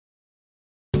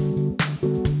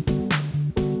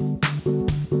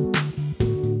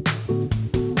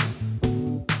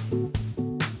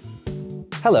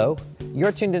Hello,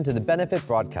 you're tuned into the Benefit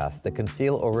broadcast, the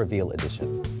Conceal or Reveal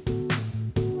edition.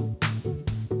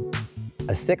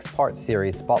 A 6-part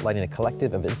series spotlighting a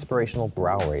collective of inspirational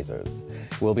brow raisers.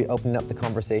 We'll be opening up the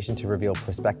conversation to reveal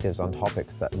perspectives on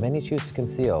topics that many choose to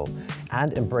conceal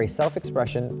and embrace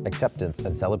self-expression, acceptance,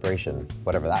 and celebration,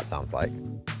 whatever that sounds like.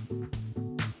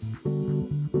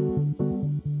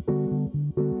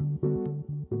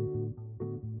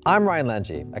 I'm Ryan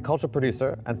Lanji, a cultural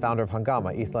producer and founder of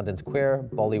Hungama, East London's queer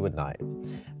Bollywood night.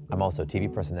 I'm also a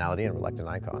TV personality and reluctant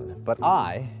icon, but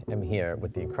I am here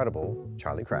with the incredible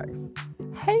Charlie Craggs.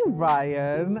 Hey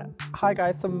Ryan. Hi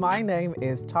guys, so my name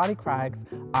is Charlie Craggs.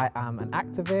 I am an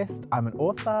activist, I'm an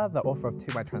author, the author of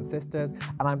To My Trans Sisters,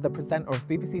 and I'm the presenter of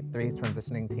BBC Three's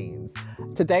Transitioning Teens.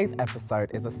 Today's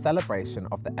episode is a celebration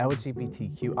of the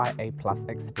LGBTQIA+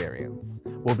 experience.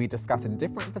 We'll be discussing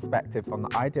different perspectives on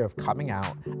the idea of coming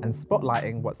out and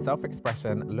spotlighting what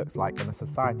self-expression looks like in a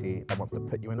society that wants to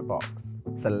put you in a box.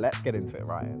 So let's get into it,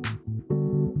 Ryan.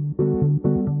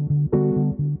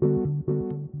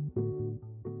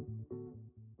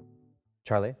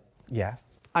 Charlie? Yes.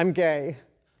 I'm gay.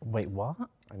 Wait, what?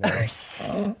 I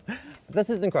know. This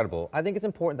is incredible. I think it's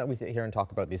important that we sit here and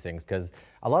talk about these things because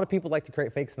a lot of people like to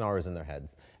create fake scenarios in their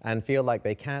heads and feel like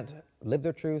they can't live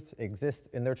their truth, exist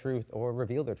in their truth, or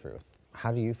reveal their truth.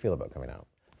 How do you feel about coming out?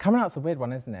 Coming out's a weird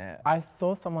one, isn't it? I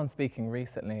saw someone speaking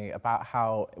recently about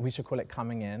how we should call it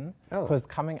coming in, because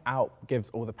coming out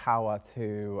gives all the power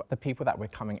to the people that we're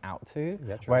coming out to,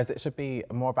 whereas it should be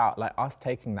more about like us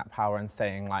taking that power and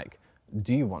saying like,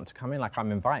 do you want to come in? Like,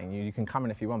 I'm inviting you, you can come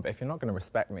in if you want, but if you're not gonna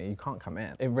respect me, you can't come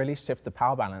in. It really shifts the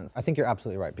power balance. I think you're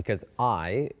absolutely right, because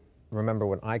I remember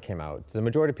when I came out, the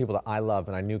majority of people that I love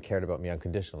and I knew cared about me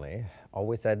unconditionally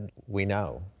always said, we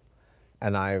know.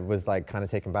 And I was like kind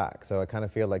of taken back. So I kind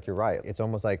of feel like you're right. It's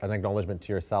almost like an acknowledgement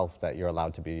to yourself that you're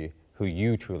allowed to be who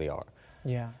you truly are.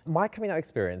 Yeah. My coming out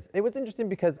experience, it was interesting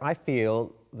because I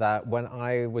feel that when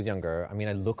I was younger, I mean,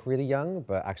 I look really young,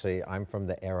 but actually I'm from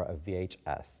the era of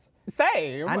VHS.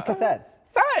 Same. And cassettes.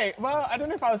 Same. Well, I don't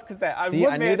know if I was cassette. I knew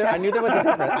there was a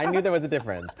difference. I knew there was a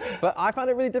difference. But I found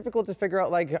it really difficult to figure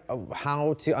out like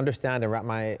how to understand and wrap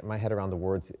my head around the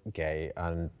words gay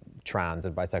and trans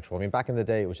and bisexual. I mean, back in the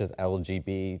day, it was just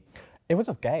LGB. It was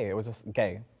just gay. It was just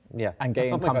gay. Yeah. And gay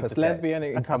encompassed lesbian,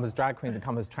 it encompassed drag queens, it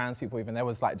encompassed trans people even. There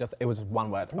was like it was just one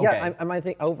word. Okay. Yeah, and I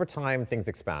think over time things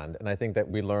expand, and I think that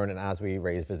we learn, and as we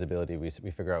raise visibility, we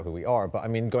figure out who we are. But I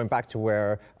mean, going back to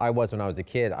where I was when I was a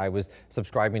kid, I was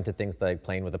subscribing to things like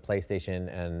playing with a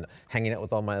PlayStation and hanging out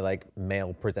with all my like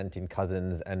male presenting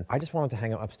cousins, and I just wanted to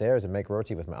hang out upstairs and make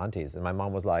roti with my aunties. And my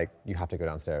mom was like, you have to go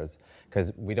downstairs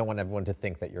because we don't want everyone to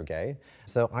think that you're gay.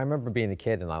 So I remember being a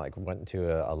kid and I like went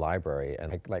to a library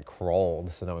and I like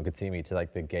crawled so no one could see me to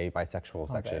like the gay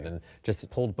bisexual section and just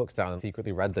pulled books down and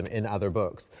secretly read them in other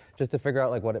books just to figure out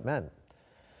like what it meant.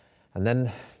 And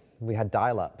then we had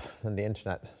dial-up and the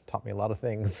internet taught me a lot of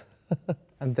things.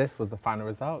 And this was the final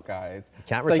result, guys.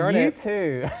 Can't return it. So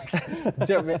you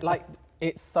too, like,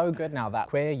 it's so good now that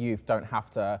queer youth don't have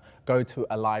to go to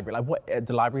a library. Like, what,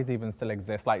 do libraries even still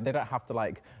exist? Like, they don't have to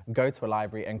like go to a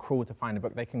library and crawl to find a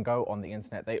book. They can go on the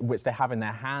internet, which they have in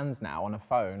their hands now on a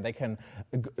phone. They can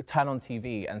turn on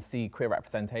TV and see queer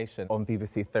representation on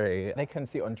BBC Three. They can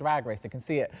see it on Drag Race. They can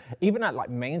see it even at like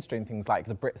mainstream things like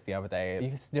the Brits the other day. You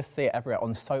can just see it everywhere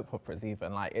on soap operas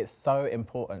even. Like, it's so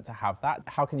important to have that.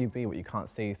 How can you be what you can't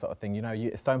see, sort of thing? You know,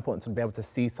 it's so important to be able to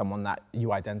see someone that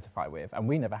you identify with, and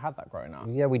we never had that growing up.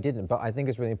 Yeah, we didn't, but I think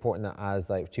it's really important that as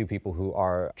like two people who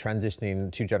are transitioning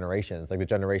two generations, like the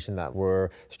generation that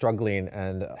were struggling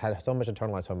and had so much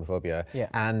internalized homophobia,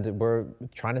 and we're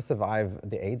trying to survive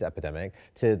the AIDS epidemic,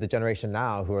 to the generation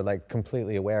now who are like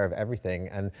completely aware of everything,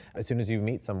 and as soon as you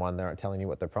meet someone, they're telling you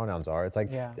what their pronouns are. It's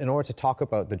like, in order to talk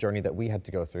about the journey that we had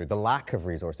to go through, the lack of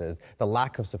resources, the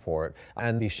lack of support,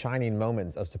 and these shining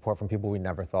moments of support from people we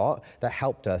never thought that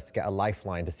helped us get a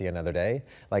lifeline to see another day,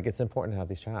 like it's important to have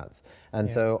these chats. And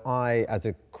so I, as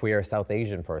a queer South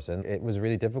Asian person, it was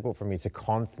really difficult for me to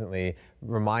constantly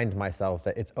remind myself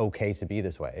that it's okay to be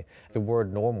this way. The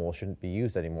word normal shouldn't be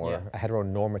used anymore. A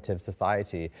heteronormative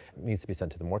society needs to be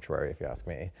sent to the mortuary, if you ask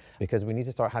me, because we need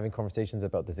to start having conversations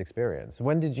about this experience.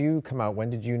 When did you come out? When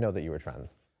did you know that you were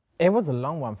trans? It was a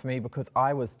long one for me because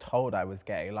I was told I was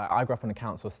gay. Like, I grew up in a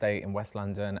council estate in West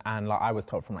London, and like I was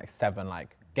told from like 7,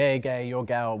 like, gay, you're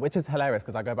girl, which is hilarious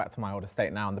because I go back to my old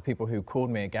estate now and the people who called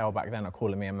me a girl back then are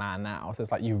calling me a man now. So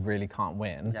it's like, you really can't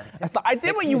win. Yeah. It's like, I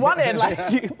did what you wanted,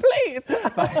 like, you, please.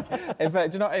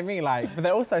 But do you know what I mean? Like, but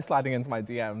they're also sliding into my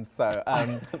DMs. So,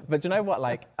 but do you know what?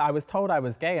 Like, I was told I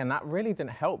was gay and that really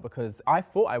didn't help because I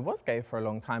thought I was gay for a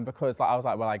long time because like, I was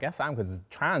like, well, I guess I am because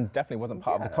trans definitely wasn't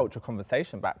part of the cultural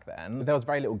conversation back then. There was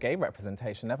very little gay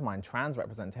representation, never mind trans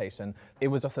representation. It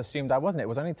was just assumed I wasn't. It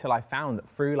was only till I found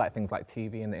through like things like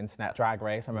TV and the internet, Drag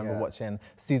Race. I remember watching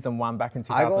season 1 back in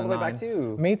 2009. I go all the way back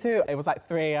too. Me too. It was like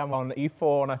 3 a.m. on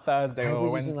E4 on a Thursday or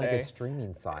a Wednesday. Using like a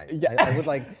streaming site. Yeah. I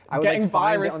would getting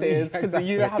viruses because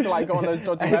you had to like go on those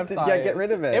dodgy websites. Yeah, get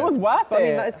rid of it. It was worth it. I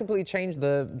mean, that has completely changed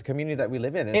the community that we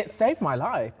live in. It saved my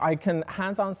life. I can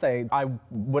hands down say I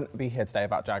wouldn't be here today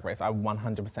about Drag Race. I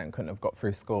 100% couldn't have got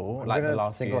through school like the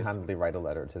last single-handedly write a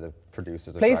letter to the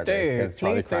producers of Please Drag Race because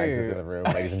Charlie Please Craggs is in the room.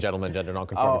 Ladies and gentlemen, gender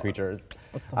non-conforming creatures.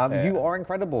 You are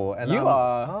incredible. And you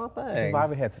are. Oh, thanks. Which is why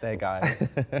we're here today, guys.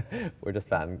 We're just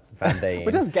fan-daying.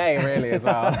 We're just gay, really, as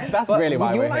well. That's really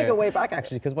why we're here. You and I go way back,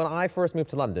 actually, because when I first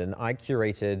moved to London, I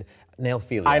curated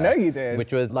Nailphilia. I know you did.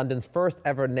 Which was London's first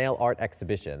ever nail art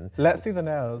exhibition. Let's see the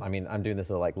nails. I mean, I'm doing this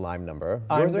little like lime number.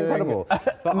 Yours are incredible.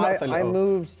 But I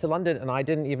moved to London and I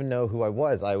didn't even know who I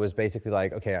was. I was basically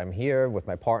like, okay, I'm here with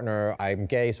my partner. I'm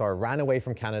gay, so I ran away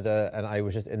from Canada and I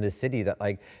was just in this city that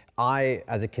like, I,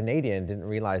 as a Canadian, didn't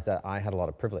realize that I had a lot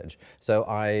of privilege. So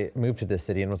I moved to this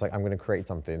city and was like, I'm gonna create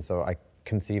something. So I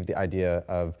conceived the idea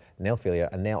of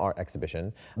Nailphilia, a nail art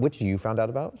exhibition, which you found out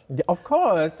about? Yeah, of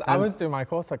course. I was doing my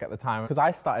coursework at the time because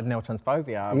I started nail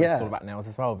transphobia, which is all about nails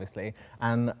as well, obviously.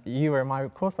 And you were in my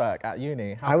coursework at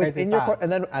uni. How crazy is that?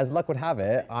 And then, as luck would have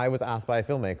it, I was asked by a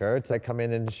filmmaker to come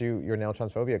in and shoot your nail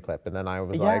transphobia clip. And then I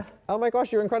was like, oh my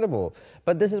gosh, you're incredible.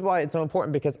 But this is why it's so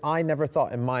important because I never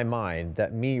thought in my mind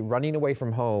that me running away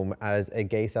from home as a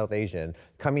gay South Asian,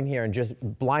 coming here and just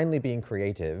blindly being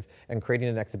creative and creating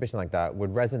an exhibition like that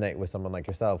would resonate with someone like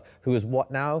yourself, who is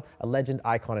what now? A legend,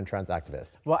 icon, and trans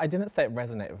activist. Well, I didn't say it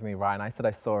resonated with me, Ryan. I said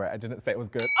I saw it. I didn't say it was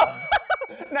good.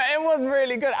 No, it was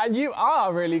really good, and you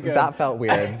are really good. That felt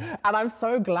weird. And I'm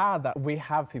so glad that we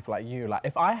have people like you. Like,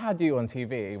 if I had you on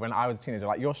TV when I was a teenager,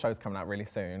 like your show's coming out really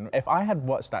soon. If I had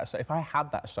watched that show, if I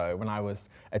had that show when I was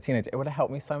a teenager, it would have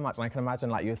helped me so much. And I can imagine,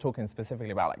 like, you were talking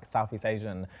specifically about like Southeast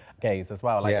Asian gays as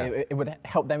well. Like, it would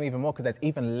help them even more because there's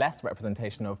even less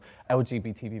representation of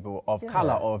LGBT people of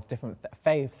color or of different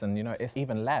faiths, and you know, it's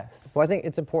even less. Well, I think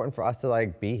it's important for us to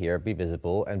like be here, be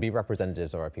visible, and be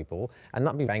representatives of our people, and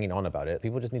not be banging on about it.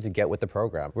 People just need to get with the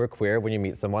program. We're queer. When you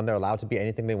meet someone, they're allowed to be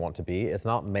anything they want to be. It's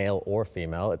not male or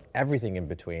female. It's everything in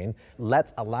between.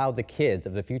 Let's allow the kids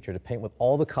of the future to paint with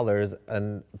all the colors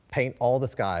and paint all the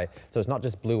sky, so it's not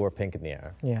just blue or pink in the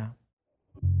air. Yeah.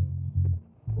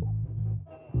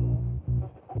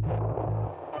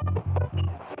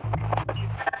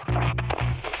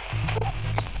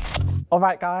 All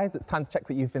right, guys, it's time to check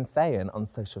what you've been saying on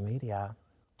social media.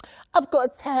 I've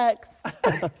got a text.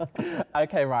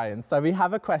 Okay, Ryan, so we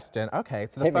have a question. Okay,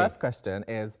 so the first question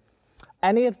is,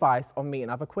 any advice on meeting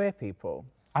other queer people?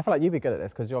 I feel like you'd be good at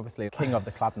this because you're obviously king of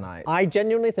the club night. I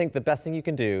genuinely think the best thing you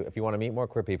can do if you want to meet more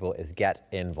queer people is get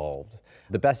involved.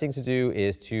 The best thing to do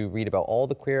is to read about all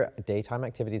the queer daytime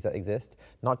activities that exist,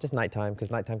 not just nighttime,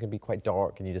 because nighttime can be quite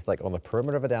dark and you just like on the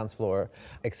perimeter of a dance floor.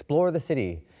 Explore the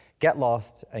city, get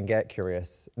lost and get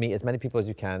curious. Meet as many people as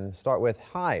you can. Start with,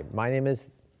 hi, my name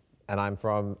is, and I'm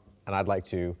from, and I'd like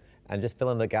to, and just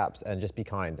fill in the gaps and just be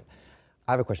kind.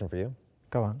 I have a question for you.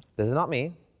 Go on. This is not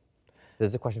me. This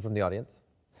is a question from the audience.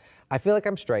 I feel like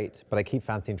I'm straight, but I keep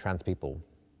fancying trans people.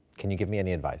 Can you give me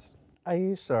any advice? Are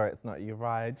you sure it's not you,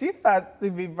 Ryan? Do you fancy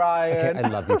me, Ryan? Okay, I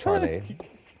love you, Charlie.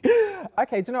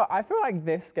 Okay, do you know what? I feel like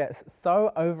this gets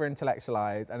so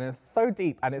over-intellectualized and it's so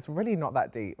deep, and it's really not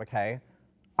that deep, okay?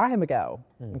 I am a girl,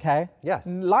 okay? Yes.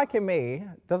 Liking me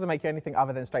doesn't make you anything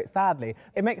other than straight, sadly.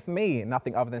 It makes me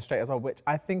nothing other than straight as well, which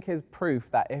I think is proof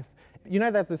that if, you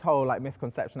know, there's this whole like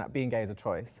misconception that being gay is a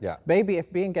choice. Yeah. Baby,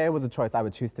 if being gay was a choice, I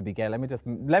would choose to be gay. Let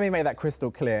me make that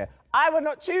crystal clear. I would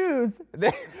not choose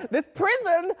this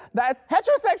prison that is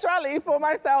heterosexuality for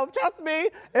myself, trust me.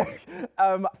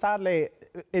 Sadly,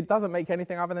 it doesn't make you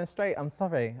anything other than straight, I'm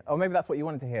sorry. Or maybe that's what you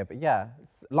wanted to hear, but yeah,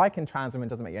 liking trans women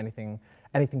doesn't make you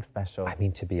anything special. I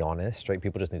mean, to be honest, straight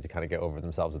people just need to kind of get over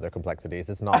themselves with their complexities.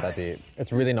 It's not that deep.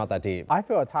 It's really not that deep. I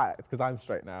feel attacked because I'm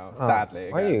straight now,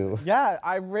 sadly. Are you? Yeah,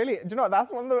 I really, do you know what,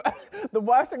 that's one of the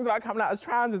worst things about coming out as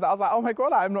trans is I was like, oh my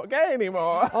God, I'm not gay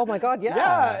anymore. Oh my God, yeah.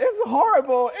 Yeah, it's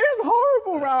horrible. It's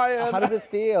horrible, Ryan. How does it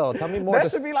feel? Tell me more. There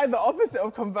should be like the opposite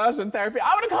of conversion therapy.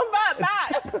 I want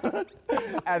to convert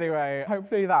that. Anyway,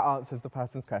 hopefully that answers the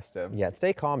person's question. Yeah,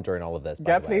 stay calm during all of this.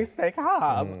 Yeah, please stay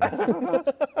calm.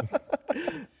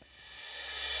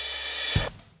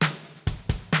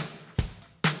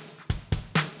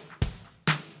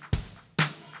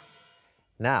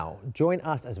 Now, join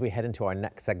us as we head into our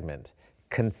next segment,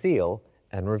 Conceal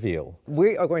and Reveal.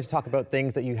 We are going to talk about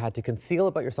things that you had to conceal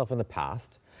about yourself in the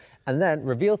past, and then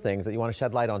reveal things that you want to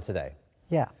shed light on today.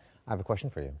 Yeah. I have a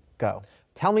question for you. Go.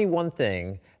 Tell me one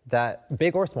thing that,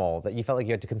 big or small, that you felt like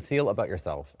you had to conceal about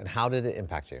yourself, and how did it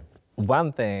impact you?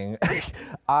 One thing,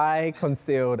 I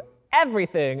concealed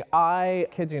everything. I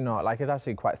kid you not, like it's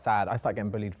actually quite sad. I started getting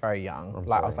bullied very young.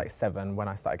 I was like 7 when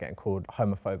I started getting called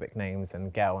homophobic names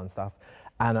and girl and stuff.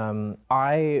 And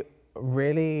I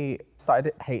really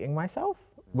started hating myself,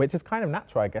 which is kind of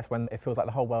natural, I guess, when it feels like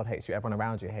the whole world hates you, everyone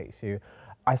around you hates you.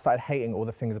 I started hating all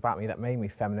the things about me that made me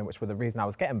feminine, which were the reason I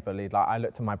was getting bullied. Like I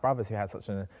looked at my brothers who had such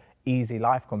an easy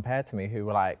life compared to me, who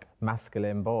were like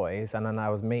masculine boys, and then I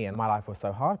was me and my life was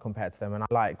so hard compared to them, and I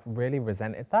like really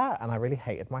resented that, and I really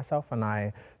hated myself, and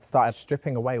I started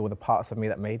stripping away all the parts of me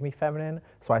that made me feminine.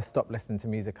 So I stopped listening to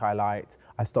music I liked,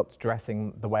 I stopped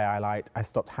dressing the way I liked, I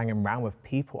stopped hanging around with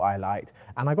people I liked,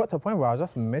 and I got to a point where I was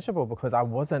just miserable because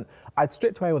I'd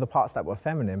stripped away all the parts that were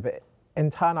feminine, but in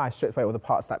turn I stripped away all the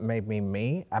parts that made me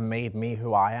me and made me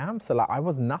who I am. So like I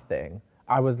was nothing.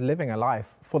 I was living a life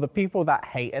for the people that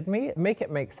hated me. Make it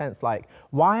make sense. Like,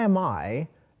 why am I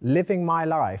living my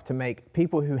life to make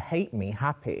people who hate me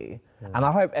happy? And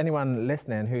I hope anyone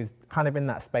listening who's kind of in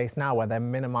that space now where they're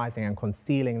minimizing and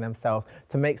concealing themselves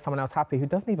to make someone else happy who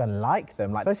doesn't even like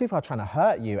them. Like those people are trying to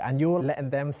hurt you and you're letting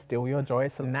them steal your joy.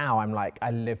 So now I'm like,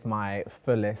 I live my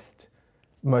fullest,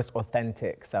 most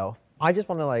authentic self. I just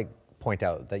want to point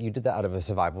out that you did that out of a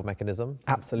survival mechanism.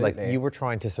 Absolutely. Like you were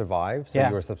trying to survive, so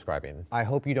you were subscribing. I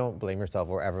hope you don't blame yourself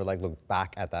or ever look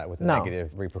back at that with a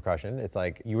negative repercussion. It's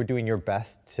like you were doing your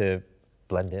best to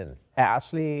blend in.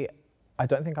 Actually, I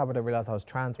don't think I would have realized I was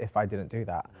trans if I didn't do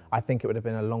that. I think it would have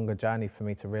been a longer journey for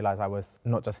me to realize I was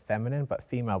not just feminine, but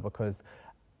female, because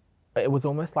it was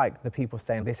almost like the people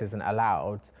saying this isn't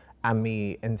allowed and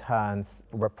me in turns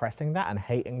repressing that and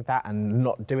hating that and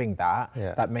not doing that,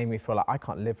 that made me feel like I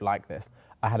can't live like this.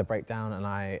 I had a breakdown and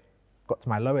I got to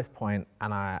my lowest point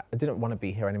and I didn't want to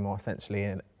be here anymore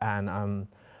essentially. And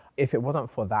if it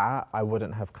wasn't for that, I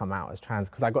wouldn't have come out as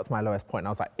trans, because I got to my lowest point and I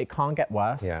was like, it can't get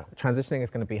worse. Transitioning is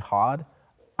going to be hard.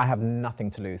 I have nothing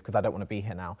to lose because I don't want to be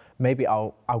here now. Maybe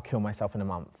I'll kill myself in a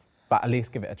month, but at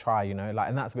least give it a try, you know?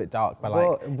 And that's a bit dark,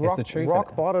 but it's the truth.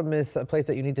 Rock bottom is a place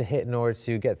that you need to hit in order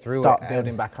to get through Start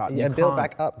building back up. Yeah, build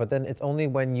back up, but then it's only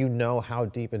when you know how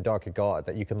deep and dark it got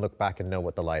that you can look back and know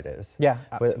what the light is. Yeah,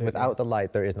 absolutely. Without the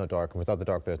light, there is no dark, and without the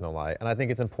dark, there's no light. And I think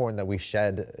it's important that we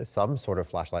shed some sort of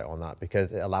flashlight on that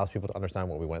because it allows people to understand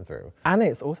what we went through. And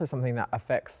it's also something that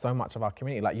affects so much of our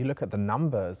community. Like you look at the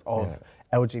numbers of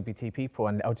LGBT people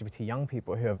and LGBT young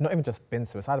people who have not even just been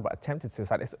suicidal, but attempted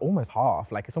suicide. It's almost half.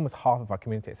 It's almost half of our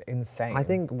community. It's insane. I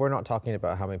think we're not talking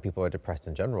about how many people are depressed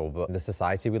in general, but the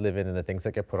society we live in and the things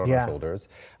that get put on our shoulders.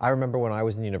 I remember when I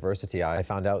was in university, I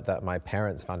found out that my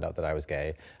parents found out that I was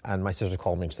gay, and my sister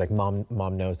called me and she's like,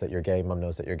 Mom knows that you're gay, Mom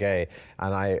knows that you're gay.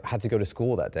 And I had to go to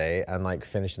school that day and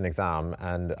finish an exam,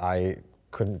 and I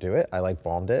couldn't do it. I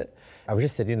bombed it. I was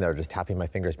just sitting there just tapping my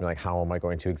fingers being like, how am I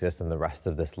going to exist in the rest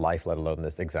of this life, let alone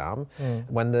this exam?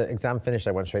 When the exam finished,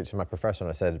 I went straight to my professor and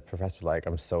I said, Professor,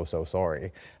 I'm so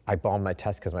sorry. I bombed my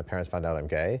test because my parents found out I'm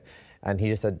gay. And he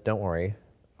just said, don't worry,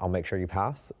 I'll make sure you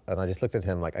pass. And I just looked at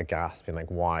him aghast, being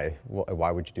why?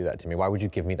 Why would you do that to me? Why would you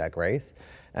give me that grace?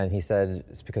 And he said,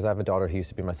 it's because I have a daughter who used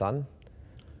to be my son.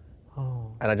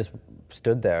 Oh. And I just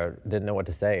stood there, didn't know what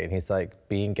to say. And he's like,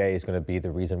 being gay is going to be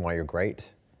the reason why you're great.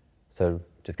 So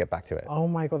just get back to it. Oh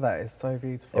my God, that is so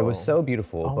beautiful. It was so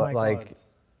beautiful, but God.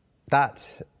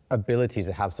 that ability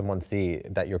to have someone see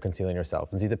that you're concealing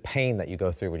yourself and see the pain that you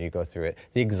go through when you go through it,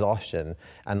 the exhaustion,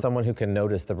 and someone who can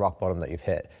notice the rock bottom that you've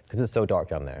hit, because it's so dark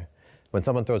down there. When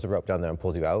someone throws a rope down there and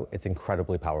pulls you out, it's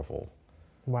incredibly powerful.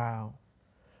 Wow.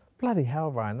 Bloody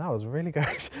hell, Ryan, that was really good.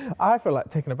 I feel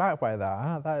taken aback by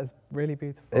that. That is really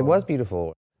beautiful. It was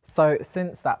beautiful. So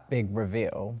since that big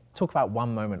reveal, talk about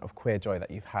one moment of queer joy that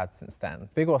you've had since then,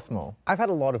 big or small. I've had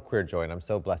a lot of queer joy, and I'm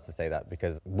so blessed to say that,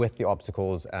 because with the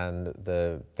obstacles and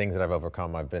the things that I've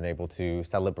overcome, I've been able to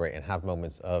celebrate and have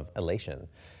moments of elation.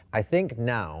 I think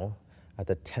now, at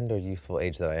the tender, youthful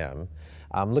age that I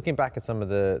am, looking back at some of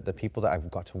the people that I've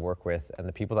got to work with and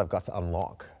the people that I've got to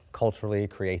unlock culturally,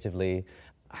 creatively,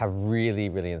 have really,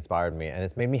 really inspired me. And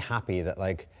it's made me happy that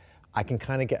like, I can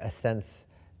kind of get a sense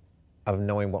of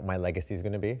knowing what my legacy is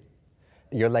going to be.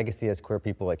 Your legacy as queer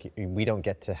people, like we don't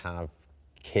get to have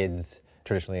kids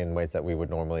traditionally in ways that we would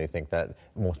normally think that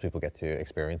most people get to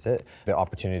experience it. The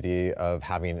opportunity of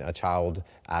having a child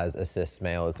as a cis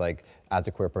male is like, as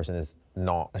a queer person, is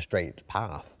not a straight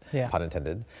path, pun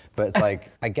intended. But it's like,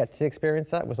 I get to experience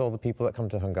that with all the people that come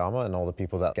to Hungama and all the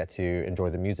people that get to enjoy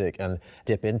the music and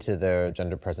dip into their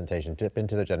gender presentation, dip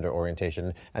into their gender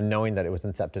orientation, and knowing that it was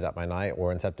incepted at my night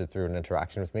or incepted through an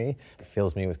interaction with me, it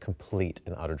fills me with complete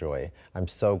and utter joy. I'm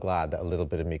so glad that a little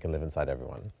bit of me can live inside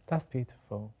everyone. That's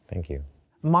beautiful. Thank you.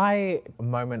 My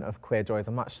moment of queer joy is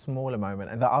a much smaller moment.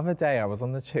 And the other day I was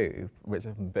on the tube, which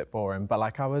is a bit boring, but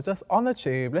like I was just on the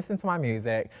tube, listening to my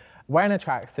music, wearing a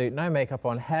tracksuit, no makeup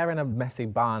on, hair in a messy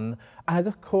bun. And I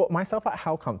just caught myself like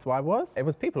how comfortable I was. It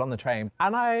was people on the train.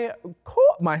 And I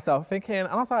caught myself thinking, and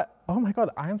I was like, oh my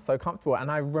God, I am so comfortable. And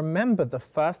I remembered the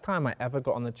first time I ever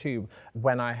got on the tube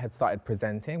when I had started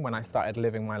presenting, when I started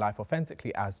living my life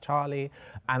authentically as Charlie,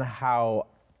 and how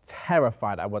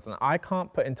terrified I was. And I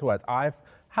can't put into words, I've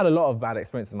had a lot of bad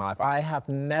experiences in my life. I have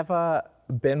never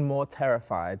been more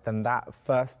terrified than that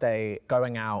first day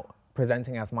going out,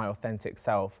 presenting as my authentic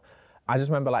self. I just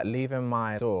remember like leaving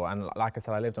my door, and like I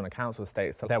said, I lived on a council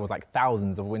estate, so there was like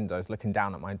thousands of windows looking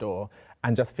down at my door,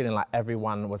 and just feeling like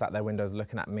everyone was at their windows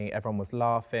looking at me, everyone was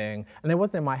laughing. And it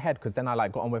wasn't in my head, because then I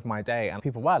like got on with my day and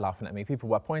people were laughing at me, people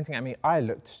were pointing at me. I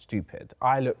looked stupid.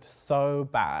 I looked so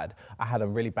bad. I had a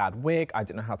really bad wig, I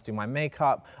didn't know how to do my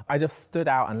makeup. I just stood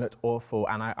out and looked awful,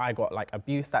 and I got like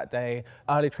abuse that day.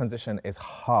 Early transition is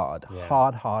hard,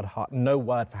 hard. No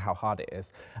word for how hard it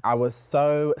is. I was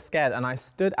so scared, and I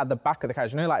stood at the back of the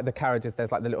carriage. You know, like the carriages,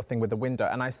 there's like the little thing with the window,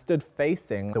 and I stood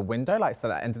facing the window, like so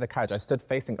that end of the carriage. I stood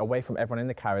facing away from everyone in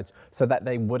the carriage so that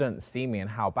they wouldn't see me and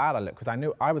how bad I looked, because I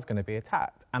knew I was going to be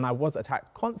attacked. And I was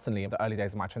attacked constantly in the early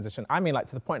days of my transition. I mean, like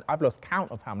to the point I've lost count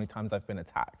of how many times I've been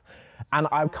attacked. And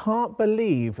I can't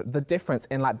believe the difference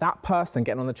in like that person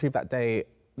getting on the tube that day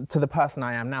to the person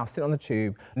I am now, sitting on the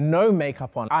tube, no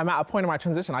makeup on. I'm at a point in my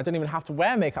transition, I don't even have to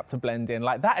wear makeup to blend in.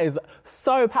 Like, that is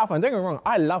so powerful. And don't get me wrong,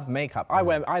 I love makeup. I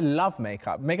love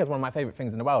makeup. Makeup is one of my favorite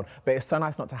things in the world, but it's so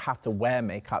nice not to have to wear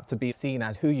makeup, to be seen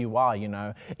as who you are, you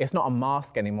know? It's not a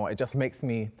mask anymore. It just makes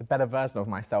me the better version of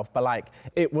myself. But like,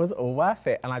 it was all worth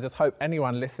it. And I just hope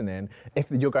anyone listening, if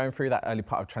you're going through that early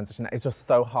part of transition, that is just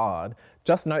so hard,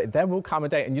 just know there will come a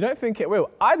day, and you don't think it will.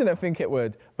 I didn't think it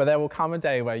would, but there will come a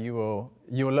day where you will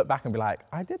look back and be like,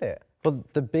 I did it. Well,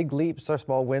 the big leaps are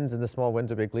small wins, and the small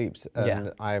wins are big leaps.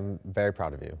 And I'm very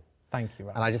proud of you. Thank you,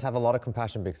 Ryan. And I just have a lot of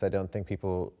compassion, because I don't think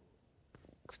people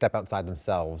step outside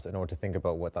themselves in order to think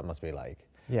about what that must be like.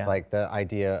 Yeah. Like the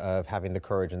idea of having the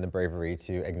courage and the bravery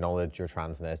to acknowledge your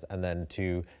transness, and then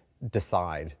to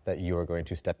decide that you are going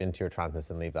to step into your transness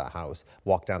and leave that house,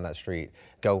 walk down that street,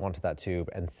 go onto that tube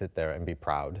and sit there and be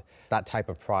proud. That type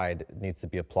of pride needs to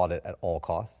be applauded at all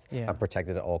costs and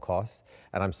protected at all costs.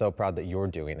 And I'm so proud that you're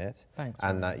doing it. Thanks,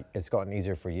 and that it's gotten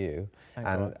easier for you. Thank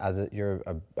and God. You're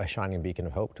a shining beacon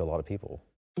of hope to a lot of people.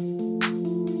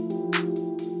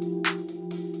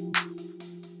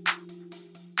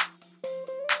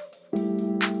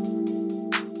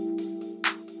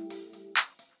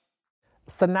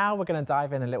 So now we're going to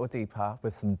dive in a little deeper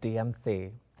with some DMC.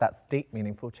 That's deep,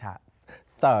 meaningful chats.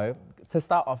 So to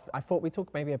start off, I thought we'd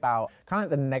talk maybe about kind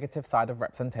of like the negative side of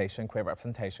representation, queer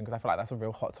representation, because I feel like that's a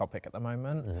real hot topic at the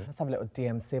moment. Let's have a little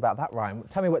DMC about that, Ryan.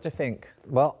 Tell me what you think.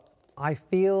 Well, I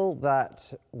feel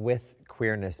that with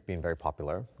queerness being very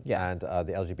popular and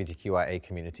the LGBTQIA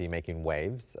community making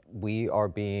waves, we are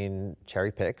being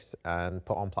cherry-picked and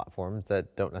put on platforms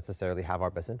that don't necessarily have our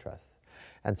best interests.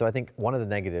 And so I think one of the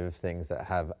negative things that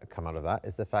have come out of that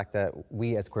is the fact that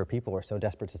we as queer people are so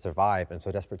desperate to survive and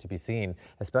so desperate to be seen,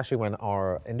 especially when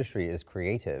our industry is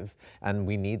creative and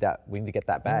we need to get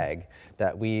that bag,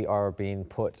 that we are being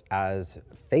put as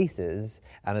faces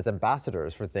and as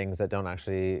ambassadors for things that don't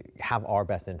actually have our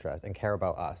best interest and care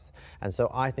about us. And so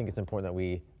I think it's important that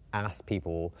we ask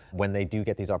people when they do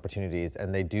get these opportunities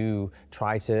and they do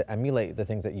try to emulate the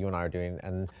things that you and I are doing,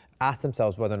 and ask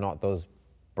themselves whether or not those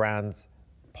brands,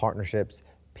 partnerships,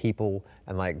 people,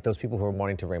 and like those people who are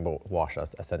wanting to rainbow wash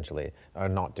us essentially are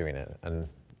not doing it. And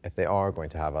if they are going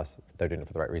to have us, they're doing it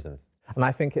for the right reasons. And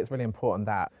I think it's really important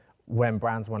that when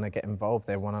brands want to get involved,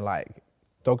 they want to like,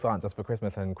 dogs aren't just for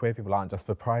Christmas and queer people aren't just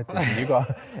for Pride season.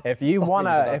 If you want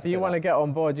to get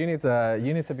on board, you need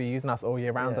to be using us all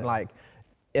year round. And like,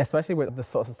 especially with the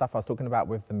sorts of stuff I was talking about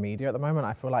with the media at the moment,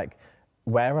 I feel like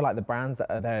where are like the brands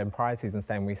that are there in Pride season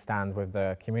saying we stand with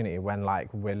the community when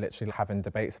like we're literally having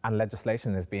debates and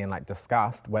legislation is being like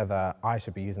discussed whether I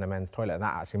should be using a men's toilet and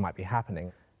that actually might be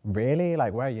happening. Really?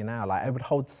 Like, where are you now? Like, it would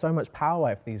hold so much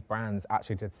power if these brands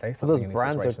actually did say something in these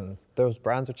situations. Those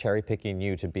brands are cherry picking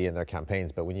you to be in their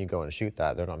campaigns, but when you go and shoot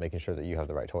that, they're not making sure that you have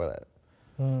the right toilet.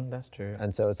 That's true.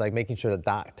 And so it's like making sure that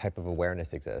that type of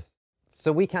awareness exists.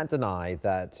 So we can't deny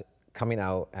that coming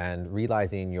out and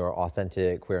realizing your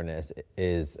authentic queerness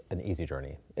is an easy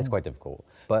journey. It's quite difficult.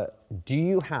 But do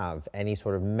you have any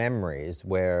sort of memories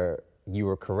where you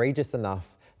were courageous enough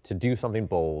to do something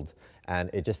bold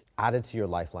and it just added to your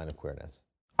lifeline of queerness?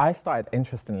 I started,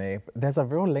 interestingly, there's a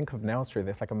real link of nails through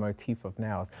this, like a motif of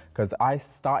nails, because I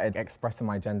started expressing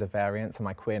my gender variance and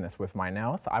my queerness with my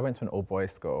nails. So I went to an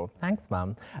all-boys school. Thanks,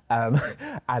 Mum. And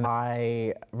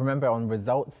I remember on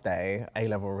results day,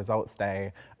 A-level results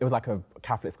day, it was like a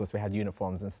Catholic school, so we had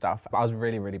uniforms and stuff. But I was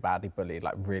really, really badly bullied,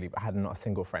 like really, I had not a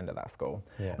single friend at that school.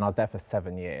 Yeah. And I was there for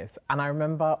 7 years. And I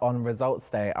remember on results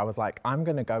day, I was like, I'm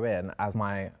gonna go in as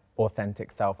my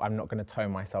authentic self. I'm not going to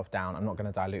tone myself down. I'm not going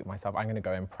to dilute myself. I'm going to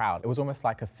go in proud. It was almost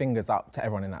like a fingers up to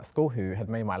everyone in that school who had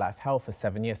made my life hell for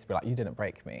 7 years to be like, you didn't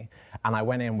break me. And I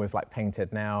went in with like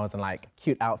painted nails and like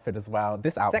cute outfit as well.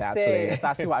 This outfit actually, it's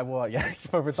actually what I wore, yeah,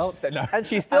 for results day. No. And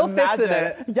she still fits in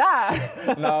it.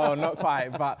 Yeah. No, not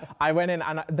quite. But I went in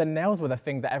and the nails were the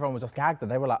thing that everyone was just gagged at.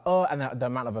 They were like, oh, and the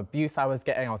amount of abuse I was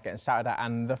getting shouted at.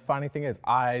 And the funny thing is,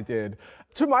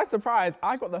 to my surprise,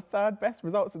 I got the 3rd best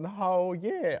results in the whole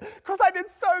year. Because I did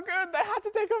so good, they had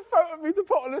to take a photo of me to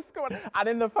put on the school. And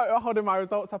in the photo holding my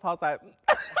results up, I was like,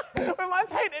 with my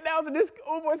painted nails in this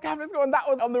all-boys Catholic school, and that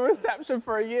was on the reception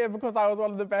for a year because I was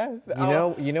one of the best.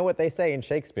 You know what they say in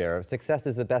Shakespeare, success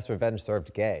is the best revenge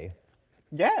served gay.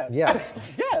 Yes. Yeah.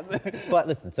 Yes. But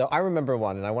listen, so I remember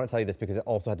one, and I want to tell you this because it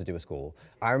also had to do with school.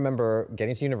 I remember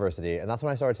getting to university, and that's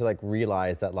when I started to like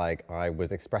realize that like I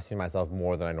was expressing myself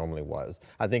more than I normally was.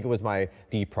 I think it was my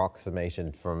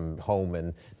deproximation from home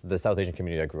and the South Asian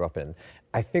community I grew up in.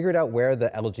 I figured out where the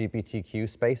LGBTQ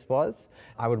space was.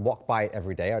 I would walk by it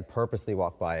every day. I'd purposely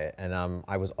walk by it, and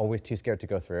I was always too scared to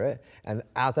go through it. And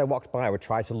as I walked by, I would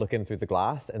try to look in through the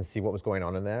glass and see what was going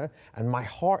on in there. And my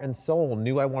heart and soul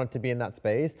knew I wanted to be in that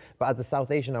space, but as a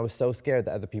South Asian, I was so scared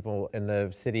that other people in the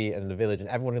city and the village and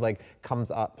everyone who like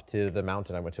comes up to the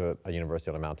mountain, I went to a university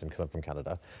on a mountain because I'm from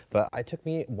Canada, but it took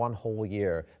me 1 whole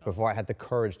year before I had the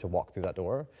courage to walk through that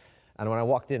door. And when I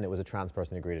walked in, it was a trans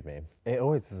person who greeted me. It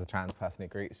always is a trans person who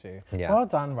greets you. Yeah. Well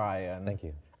done, Ryan. Thank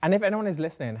you. And if anyone is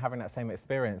listening, having that same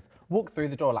experience, walk through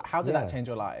the door. Like, how did that change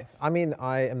your life? I mean,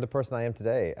 I am the person I am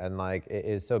today. And like, it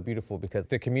is so beautiful because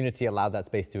the community allowed that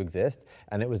space to exist.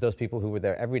 And it was those people who were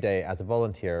there every day as a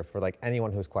volunteer for like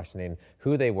anyone who's questioning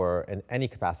who they were in any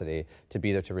capacity to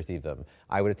be there to receive them.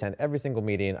 I would attend every single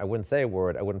meeting. I wouldn't say a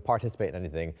word. I wouldn't participate in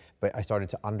anything, but I started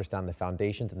to understand the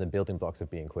foundations and the building blocks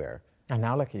of being queer. And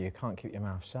now look at you, you can't keep your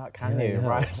mouth shut, can you?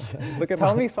 Right.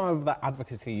 Tell me some of the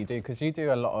advocacy you do, because you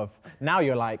do a lot of, now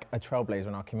you're like a trailblazer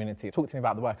in our community. Talk to me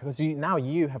about the work, because now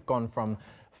you have gone from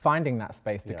finding that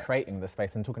space to creating the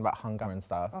space and talking about hunger and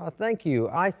stuff. Oh, thank you.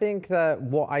 I think that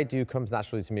what I do comes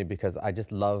naturally to me because I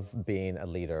just love being a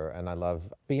leader and I love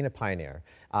being a pioneer.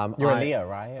 You're a Leo,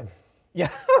 right? Yeah,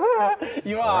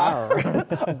 you are.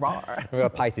 We're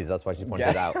Pisces, that's why she pointed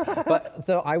it out. But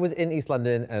so I was in East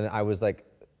London and I was like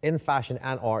in fashion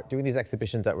and art doing these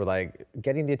exhibitions that were like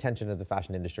getting the attention of the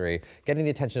fashion industry, getting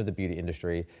the attention of the beauty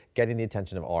industry, getting the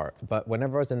attention of art. But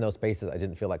whenever I was in those spaces, I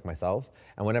didn't feel like myself.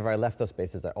 And whenever I left those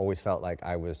spaces, I always felt like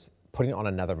I was putting on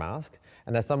another mask.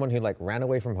 And as someone who like ran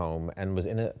away from home and was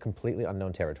in a completely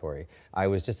unknown territory, I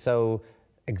was just so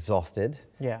exhausted,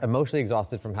 emotionally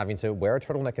exhausted from having to wear a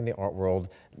turtleneck in the art world,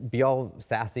 be all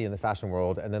sassy in the fashion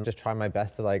world, and then just try my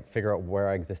best to like figure out where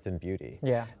I exist in beauty.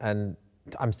 Yeah. And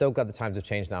I'm so glad the times have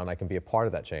changed now and I can be a part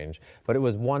of that change. But it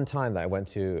was one time that I went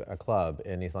to a club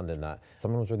in East London that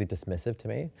someone was really dismissive to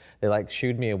me. They like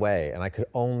shooed me away and I could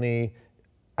only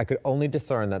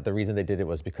discern that the reason they did it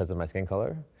was because of my skin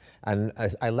color. And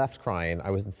as I left crying,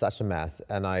 I was in such a mess,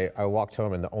 and I walked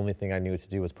home and the only thing I knew to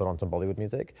do was put on some Bollywood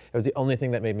music. It was the only thing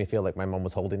that made me feel like my mom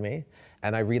was holding me.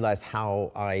 And I realized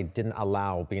how I didn't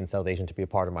allow being South Asian to be a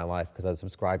part of my life because I was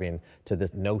subscribing to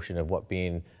this notion of what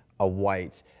being a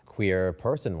white queer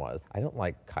person was. I don't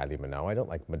like Kylie Minogue, I don't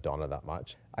like Madonna that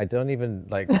much. I don't even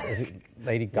like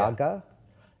Lady Gaga.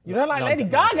 You don't like No, Lady no,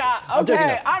 Gaga? I'm joking,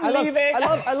 Okay, no. I'm leaving.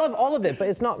 I love all of it, but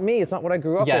it's not me. It's not what I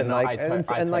grew up in. No, like, I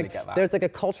totally get that. There's like a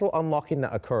cultural unlocking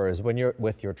that occurs when you're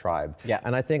with your tribe. Yeah.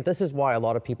 And I think this is why a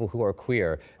lot of people who are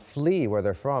queer flee where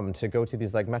they're from to go to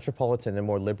these like metropolitan and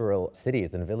more liberal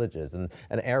cities and villages and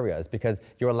areas, because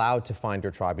you're allowed to find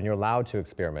your tribe and you're allowed to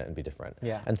experiment and be different.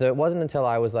 Yeah. And so it wasn't until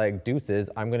I was like,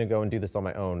 deuces, I'm gonna go and do this on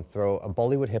my own, throw a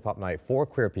Bollywood hip hop night for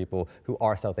queer people who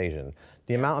are South Asian.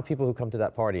 The amount of people who come to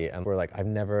that party and were like, I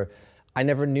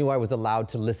never knew I was allowed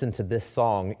to listen to this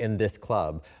song in this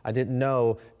club. I didn't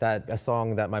know that a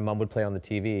song that my mom would play on the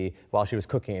TV while she was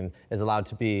cooking is allowed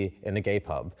to be in a gay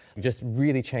pub. It just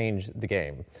really changed the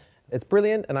game. It's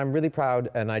brilliant, and I'm really proud,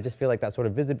 and I just feel like that sort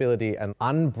of visibility and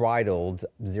unbridled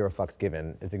zero fucks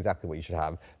given is exactly what you should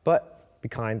have. But be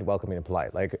kind, welcoming, and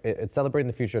polite. Like, it's celebrating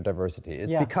the future of diversity.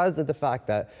 It's because of the fact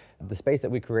that the space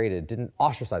that we created didn't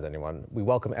ostracize anyone. We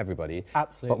welcome everybody.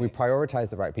 Absolutely. But we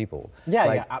prioritize the right people. Yeah,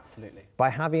 like, yeah, absolutely.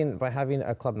 By having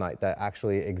a club night that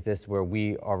actually exists where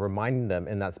we are reminding them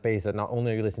in that space that not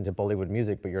only are you listening to Bollywood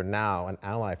music, but you're now an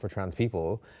ally for trans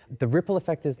people, the ripple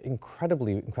effect is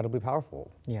incredibly, incredibly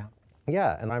powerful. Yeah.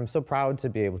 Yeah, and I'm so proud to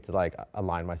be able to like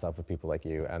align myself with people like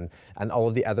you and all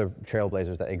of the other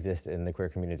trailblazers that exist in the queer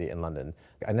community in London.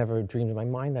 I never dreamed in my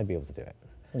mind I'd be able to do it.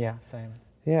 Yeah, same.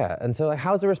 Yeah, and so like,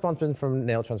 how's the response been from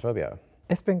Nail Transphobia?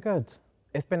 It's been good.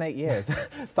 It's been 8 years.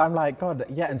 So I'm like, God,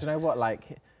 yeah, and do you know what?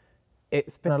 Like,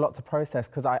 it's been a lot to process,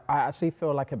 because I actually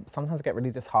feel like sometimes I get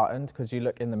really disheartened, because you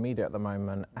look in the media at the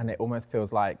moment and it almost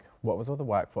feels like, what was all the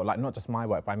work for? Like, not just my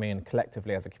work, but I mean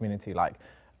collectively as a community, like,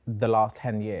 the last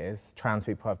 10 years, trans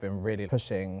people have been really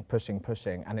pushing,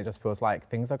 and it just feels like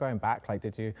things are going back. Like,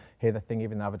 did you hear the thing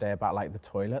even the other day about like the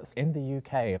toilets? In the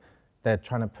UK, they're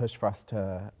trying to push for us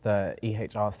to, the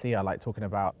EHRC are like talking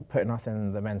about putting us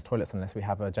in the men's toilets unless we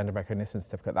have a gender recognition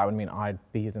certificate. That would mean I'd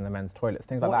be using the men's toilets,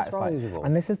 things like that. It's like,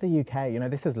 and this is the UK, you know,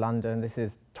 this is London, this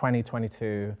is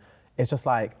 2022. It's just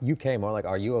like... UK, more like,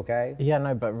 are you okay? Yeah,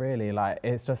 no, but really, like,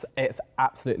 it's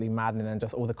absolutely maddening, and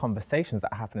just all the conversations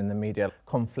that happen in the media,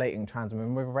 conflating trans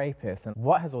women with rapists, and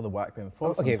what has all the work been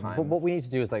for sometimes? But what we need to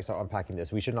do is like start unpacking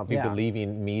this. We should not be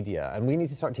believing media, and we need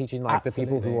to start teaching like the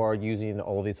people who are using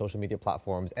all these social media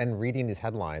platforms and reading these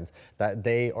headlines that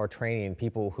they are training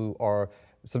people who are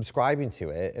subscribing to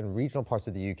it in regional parts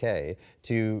of the UK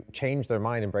to change their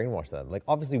mind and brainwash them. Like,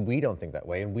 obviously we don't think that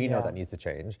way, and we know that needs to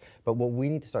change, but what we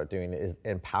need to start doing is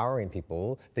empowering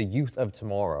people, the youth of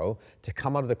tomorrow, to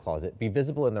come out of the closet, be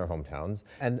visible in their hometowns,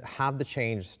 and have the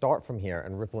change start from here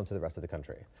and ripple into the rest of the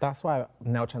country. That's why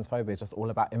Nail Transphobia is just all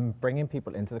about bringing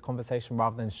people into the conversation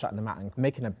rather than shutting them out and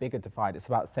making a bigger divide. It's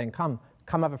about saying, come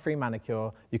have a free manicure,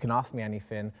 you can ask me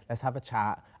anything, let's have a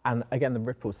chat. And again, the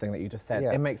ripples thing that you just said,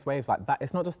 it makes waves like that.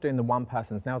 It's not just doing the one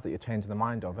person's nails that you're changing the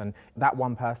mind of, and that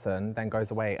one person then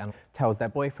goes away and tells their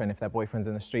boyfriend, if their boyfriend's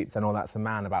in the streets and all that's a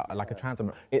man, about like a trans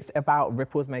woman. It's about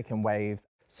ripples making waves.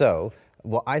 So,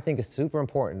 what I think is super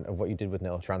important of what you did with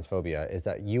Nail Transphobia is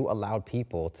that you allowed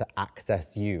people to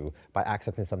access you by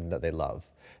accessing something that they love.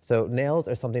 So nails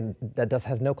are something that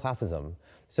has no classism.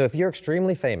 So if you're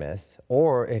extremely famous,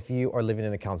 or if you are living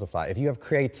in a council flat, if you have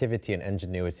creativity and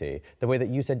ingenuity, the way that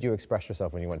you said you expressed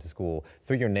yourself when you went to school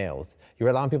through your nails, you're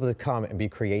allowing people to come and be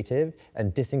creative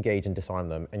and disengage and disarm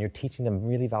them, and you're teaching them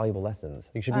really valuable lessons.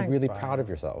 You should be really proud of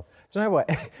yourself. Do you know what?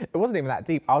 It wasn't even that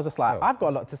deep. I was just like, I've got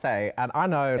a lot to say, and I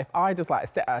know if I just like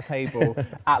sit at a table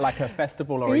at like a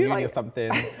festival or a uni or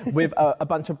something with a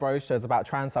bunch of brochures about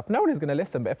trans stuff, nobody's gonna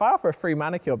listen. But if I offer a free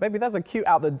manicure, baby, there's a queue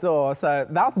out the door. So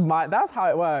that's how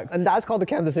it works. And that's called the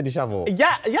Kansas City Shuffle.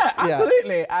 Yeah,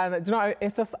 absolutely. And do you know,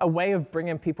 it's just a way of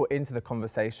bringing people into the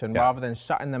conversation rather than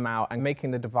shutting them out and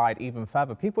making the divide even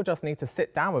further. People just need to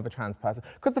sit down with a trans person.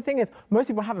 Because the thing is, most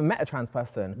people haven't met a trans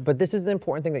person. But this is the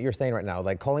important thing that you're saying right now,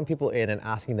 like calling people in and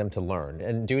asking them to learn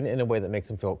and doing it in a way that makes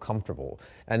them feel comfortable.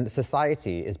 And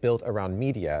society is built around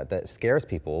media that scares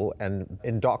people and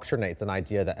indoctrinates an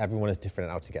idea that everyone is different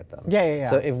and out to get them.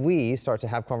 So if we start to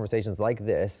have conversations like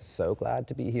this, so glad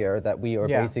to be here, that we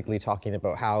are basically talking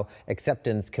about how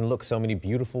acceptance can look so many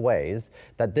beautiful ways,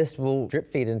 that this will drip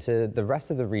feed into the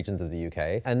rest of the regions of the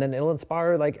UK, and then it'll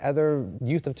inspire like other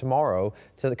youth of tomorrow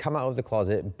to come out of the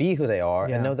closet, be who they are,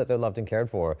 and know that they're loved and cared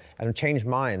for, and change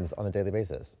minds on a daily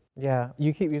basis. Yeah,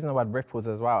 you keep using the word ripples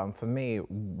as well, and for me,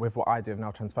 with what I do with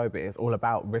Nail Transphobia, it's all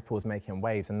about ripples making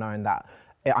waves and knowing that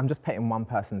I'm just painting one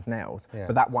person's nails,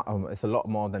 but that one, it's a lot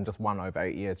more than just one over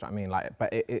 8 years, do you know what I mean? Like, but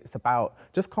it's about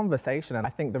just conversation. And I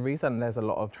think the reason there's a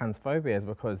lot of transphobia is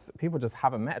because people just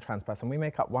haven't met a trans person. We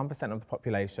make up 1% of the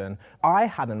population. I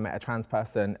hadn't met a trans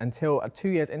person until 2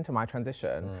 years into my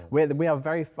transition. We are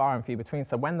very far and few between.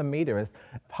 So when the media is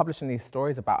publishing these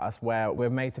stories about us where we're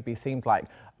made to be seemed like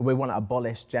we want to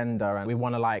abolish gender and we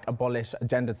want to like abolish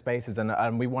gendered spaces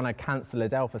and we want to cancel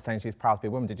Adele for saying she's proud to be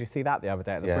a woman. Did you see that the other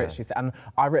day at the Brits? She said, and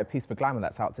I wrote a piece for Glamour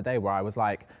that's out today where I was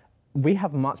like, we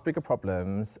have much bigger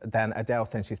problems than Adele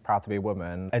saying she's proud to be a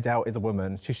woman. Adele is a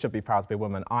woman, she should be proud to be a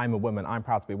woman. I'm a woman, I'm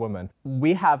proud to be a woman.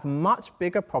 We have much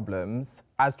bigger problems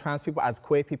as trans people, as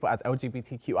queer people, as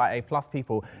LGBTQIA plus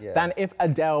people, than if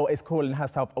Adele is calling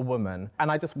herself a woman.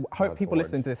 And I just hope people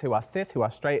listening to this who are cis, who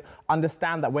are straight,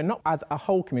 understand that we're not, as a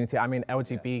whole community, I mean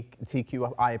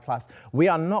LGBTQIA plus, we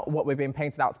are not what we're being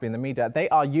painted out to be in the media. They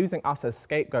are using us as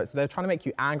scapegoats. They're trying to make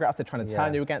you angry at us, they're trying to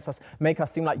turn you against us, make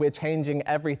us seem like we're changing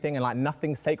everything and like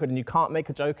nothing's sacred and you can't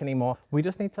make a joke anymore. We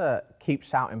just need to keep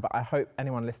shouting, but I hope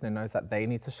anyone listening knows that they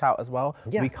need to shout as well.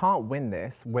 We can't win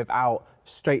this without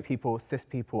straight people, cis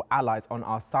people, allies on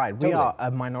our side. We are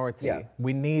a minority.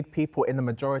 We need people in the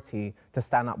majority to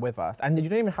stand up with us. And you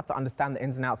don't even have to understand the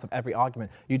ins and outs of every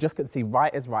argument. You just can see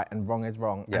right is right and wrong is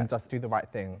wrong and just do the right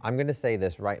thing. I'm going to say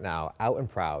this right now, out and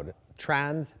proud.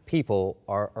 Trans people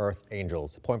are earth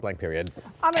angels, point blank period.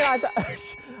 I mean,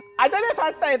 I don't know if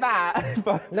I'd say that.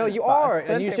 But, no, you are,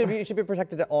 and you should be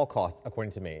protected at all costs,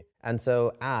 according to me. And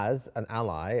so as an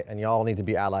ally, and y'all need to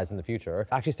be allies in the future,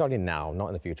 actually starting now, not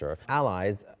in the future,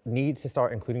 allies need to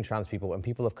start including trans people and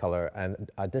people of color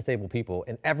and disabled people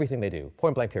in everything they do,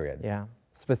 point blank period. Yeah,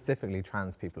 specifically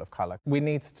trans people of color. We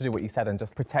need to do what you said and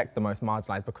just protect the most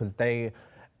marginalized because they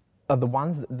are the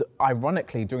ones,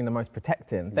 ironically, doing the most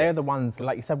protecting. They're the ones,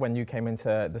 like you said, when you came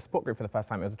into the sport group for the first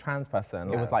time, it was a trans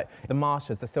person. It was like the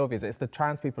Marshas, the Sylvias, it's the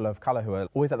trans people of colour who are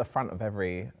always at the front of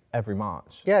every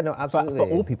march. Yeah, no, absolutely. For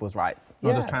all people's rights,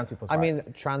 not just trans people's rights. I mean,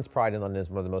 Trans Pride in London is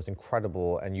one of the most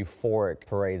incredible and euphoric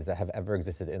parades that have ever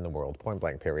existed in the world, point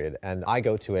blank period. And I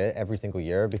go to it every single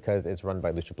year because it's run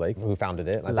by Lucia Blake, who founded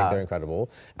it, and I think they're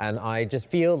incredible. And I just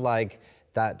feel like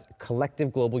that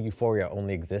collective global euphoria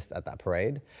only exists at that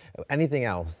parade. Anything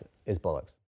else is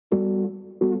bollocks.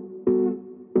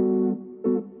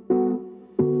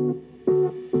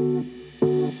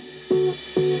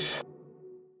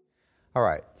 All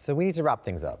right, so we need to wrap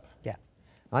things up. Yeah.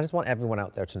 And I just want everyone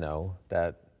out there to know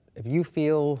that if you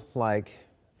feel like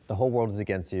the whole world is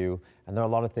against you and there are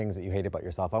a lot of things that you hate about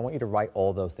yourself, I want you to write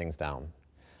all those things down.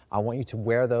 I want you to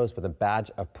wear those with a badge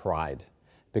of pride,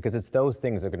 because it's those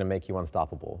things that are going to make you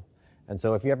unstoppable. And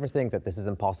so if you ever think that this is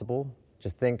impossible,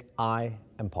 just think, I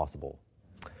am possible.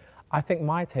 I think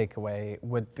my takeaway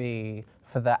would be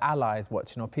for the allies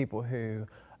watching, or people who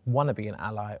want to be an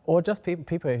ally, or just people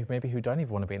who maybe who don't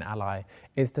even want to be an ally,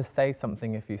 is to say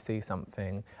something if you see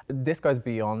something. This goes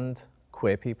beyond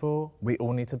queer people. We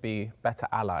all need to be better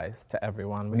allies to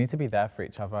everyone. We need to be there for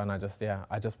each other, and I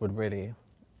just would really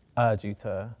urge you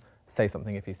to say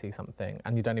something if you see something,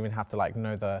 and you don't even have to like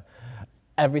know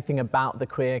everything about the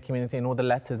queer community and all the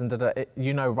letters and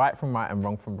you know right from right and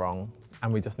wrong from wrong,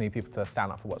 and we just need people to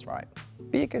stand up for what's right.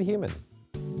 Be a good human.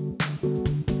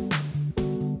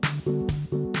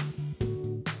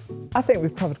 I think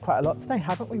we've covered quite a lot today,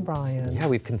 haven't we, Ryan? Yeah,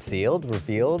 we've concealed,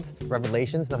 revealed,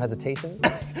 revelations, no hesitations.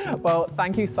 Well,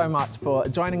 thank you so much for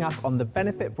joining us on the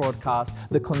Benefit broadcast,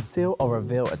 the Conceal or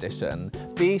Reveal edition.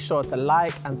 Be sure to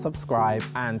like and subscribe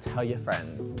and tell your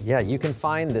friends. Yeah, you can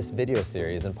find this video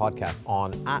series and podcast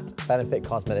on @Benefit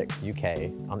Cosmetics UK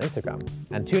on Instagram.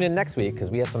 And tune in next week because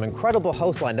we have some incredible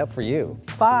hosts lined up for you.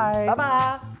 Bye.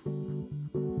 Bye-bye.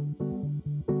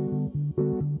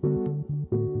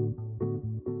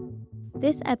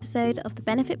 This episode of the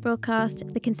Benefit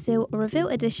broadcast, the Conceal or Reveal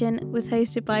edition, was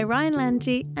hosted by Ryan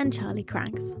Lanji and Charlie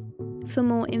Craggs. For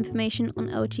more information on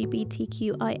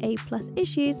LGBTQIA+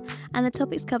 issues and the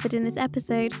topics covered in this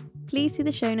episode, please see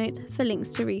the show notes for links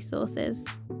to resources.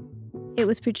 It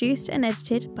was produced and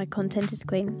edited by Content is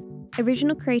Queen.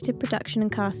 Original creative production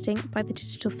and casting by The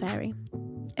Digital Fairy.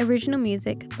 Original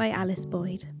music by Alice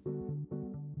Boyd.